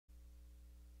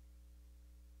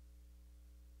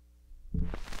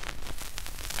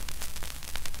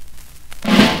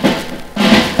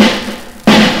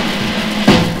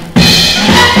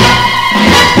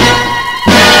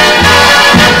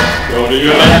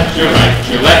left, your right,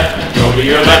 your left. Go to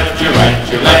your left, your right,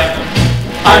 your left.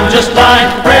 I'm just like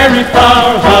a prairie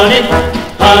flower, honey,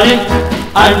 honey.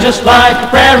 I'm just like a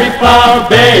prairie flower,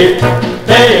 babe,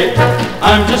 babe.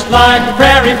 I'm just like a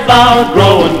prairie flower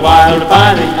growing wild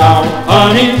by the hour,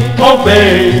 honey, oh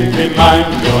baby mine.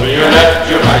 Go to your left,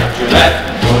 your right, your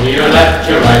left. Go to your left,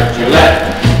 your right, your left.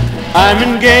 I'm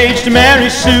engaged to marry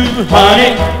Sue,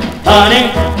 honey, honey.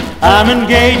 I'm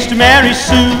engaged to marry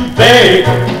Sue, babe,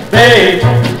 babe.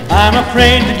 I'm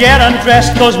afraid to get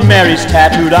undressed 'cause Mary's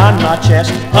tattooed on my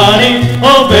chest, honey,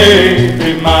 oh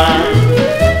baby mine.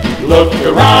 Look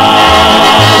around,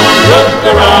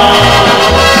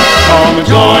 come and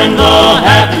join the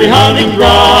happy hunting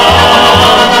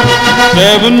ground.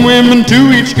 7 women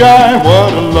to each guy,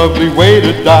 what a lovely way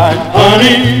to die,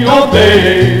 honey, oh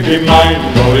baby mine.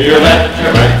 Go to your left,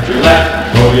 your right, your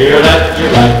left. Go to your left,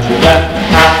 your right, your left.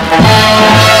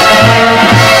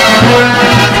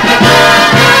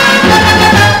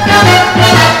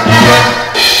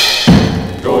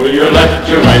 Go to your left,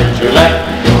 your right, your left.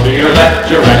 Go to your left,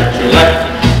 your right, your left.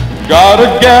 Got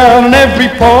a gal in every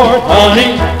port,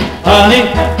 honey, honey.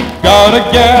 Got a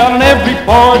gal in every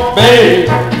port, babe,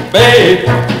 babe.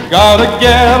 Got a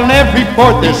gal in every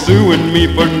port. They're suing me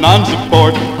for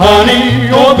non-support, honey,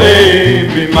 oh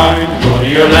baby mine. Go to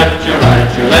your left, your right,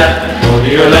 your left. Go to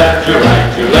your left, your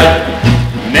right, your left.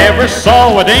 Never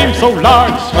saw a dame so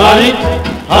large, honey,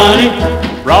 honey.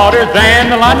 Broader than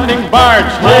the landing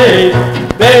barge, hey,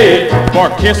 babe. For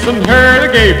kissing her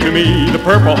they gave to me the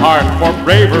Purple Heart for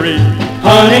bravery,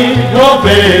 honey, oh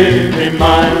baby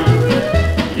mine.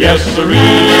 Yes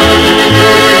sirree,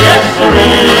 yes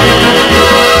sirree.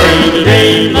 Ain't it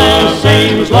ain't the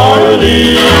same as Laura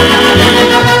Lee.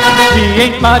 She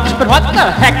ain't much, but what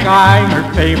the heck, I'm her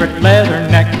favorite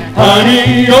leatherneck,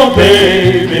 honey, oh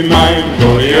baby mine.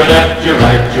 Go to your left, your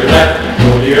right, your left.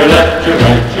 Go to your left, your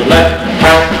right, your left.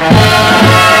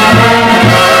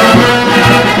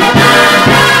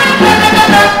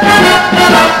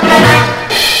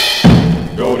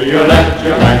 Go to your left,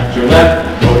 your right, your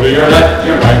left. Go to your left,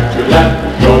 your right, your left.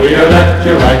 Go to your left,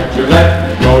 your right, your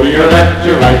left. Go to your left,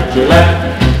 your right, your left.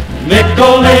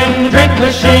 Nickel in the drink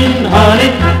machine,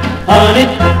 honey, honey.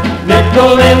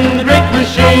 Nickel in the drink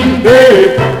machine,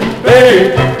 babe,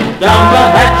 babe. Down the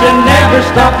hatch and never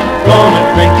stop. Gonna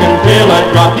drink until I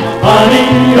drop, honey.